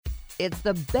It's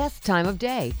the best time of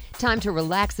day. Time to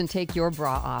relax and take your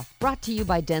bra off. Brought to you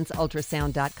by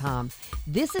DenseUltrasound.com.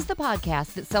 This is the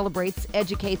podcast that celebrates,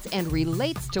 educates, and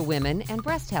relates to women and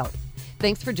breast health.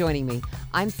 Thanks for joining me.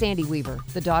 I'm Sandy Weaver,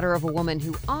 the daughter of a woman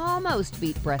who almost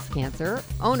beat breast cancer,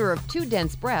 owner of 2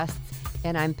 dense breasts,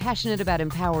 and I'm passionate about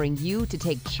empowering you to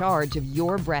take charge of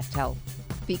your breast health.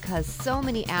 Because so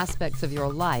many aspects of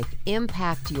your life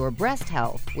impact your breast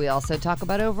health, we also talk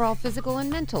about overall physical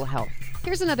and mental health.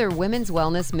 Here's another Women's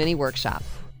Wellness mini workshop.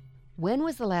 When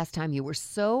was the last time you were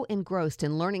so engrossed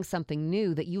in learning something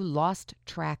new that you lost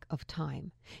track of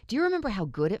time? Do you remember how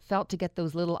good it felt to get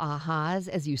those little ahas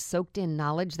as you soaked in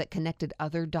knowledge that connected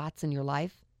other dots in your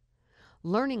life?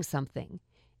 Learning something,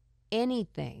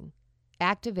 anything,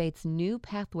 activates new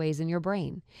pathways in your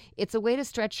brain. It's a way to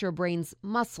stretch your brain's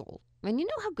muscle. And you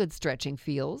know how good stretching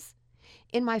feels.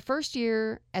 In my first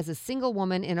year as a single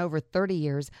woman in over 30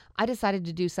 years, I decided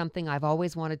to do something I've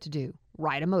always wanted to do,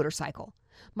 ride a motorcycle.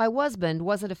 My husband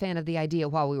wasn't a fan of the idea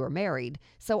while we were married,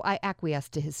 so I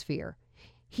acquiesced to his fear.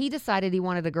 He decided he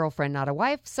wanted a girlfriend, not a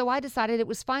wife, so I decided it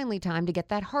was finally time to get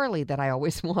that Harley that I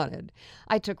always wanted.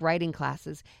 I took riding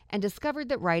classes and discovered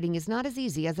that riding is not as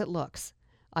easy as it looks.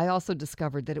 I also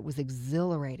discovered that it was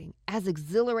exhilarating as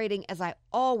I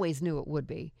always knew it would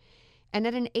be. And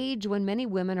at an age when many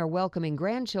women are welcoming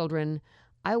grandchildren,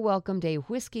 I welcomed a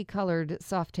whiskey-colored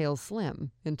Softail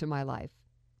Slim into my life.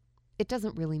 It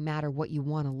doesn't really matter what you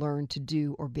want to learn to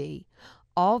do or be.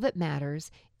 All that matters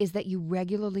is that you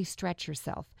regularly stretch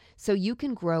yourself so you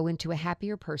can grow into a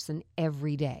happier person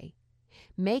every day.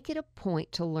 Make it a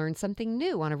point to learn something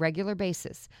new on a regular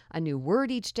basis, a new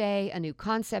word each day, a new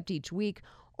concept each week,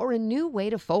 or a new way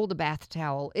to fold a bath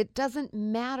towel. It doesn't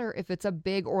matter if it's a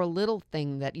big or little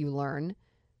thing that you learn,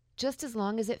 just as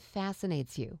long as it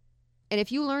fascinates you. And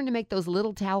if you learn to make those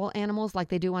little towel animals like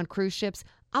they do on cruise ships,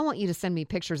 I want you to send me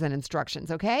pictures and instructions,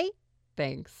 okay?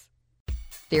 Thanks.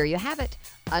 There you have it,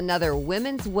 another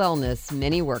Women's Wellness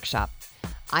mini workshop.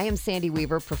 I am Sandy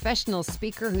Weaver, professional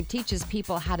speaker who teaches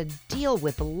people how to deal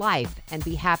with life and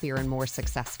be happier and more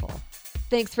successful.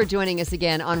 Thanks for joining us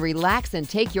again on Relax and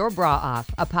Take Your Bra Off,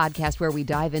 a podcast where we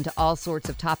dive into all sorts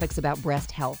of topics about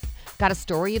breast health. Got a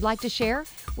story you'd like to share?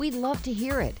 We'd love to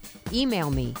hear it.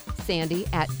 Email me,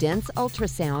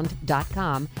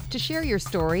 sandy@denseultrasound.com, to share your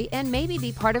story and maybe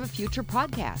be part of a future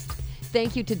podcast.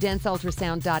 Thank you to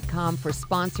DenseUltrasound.com for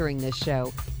sponsoring this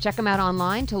show. Check them out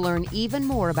online to learn even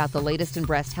more about the latest in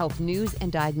breast health news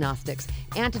and diagnostics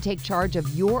and to take charge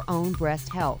of your own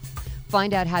breast health.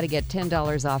 Find out how to get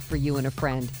 $10 off for you and a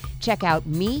friend. Check out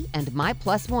me and my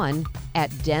 +1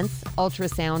 at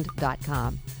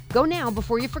DenseUltrasound.com. Go now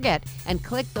before you forget and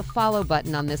click the follow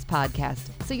button on this podcast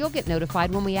so you'll get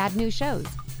notified when we add new shows.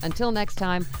 Until next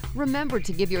time, remember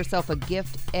to give yourself a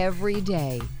gift every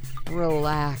day.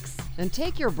 Relax and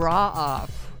take your bra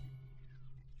off.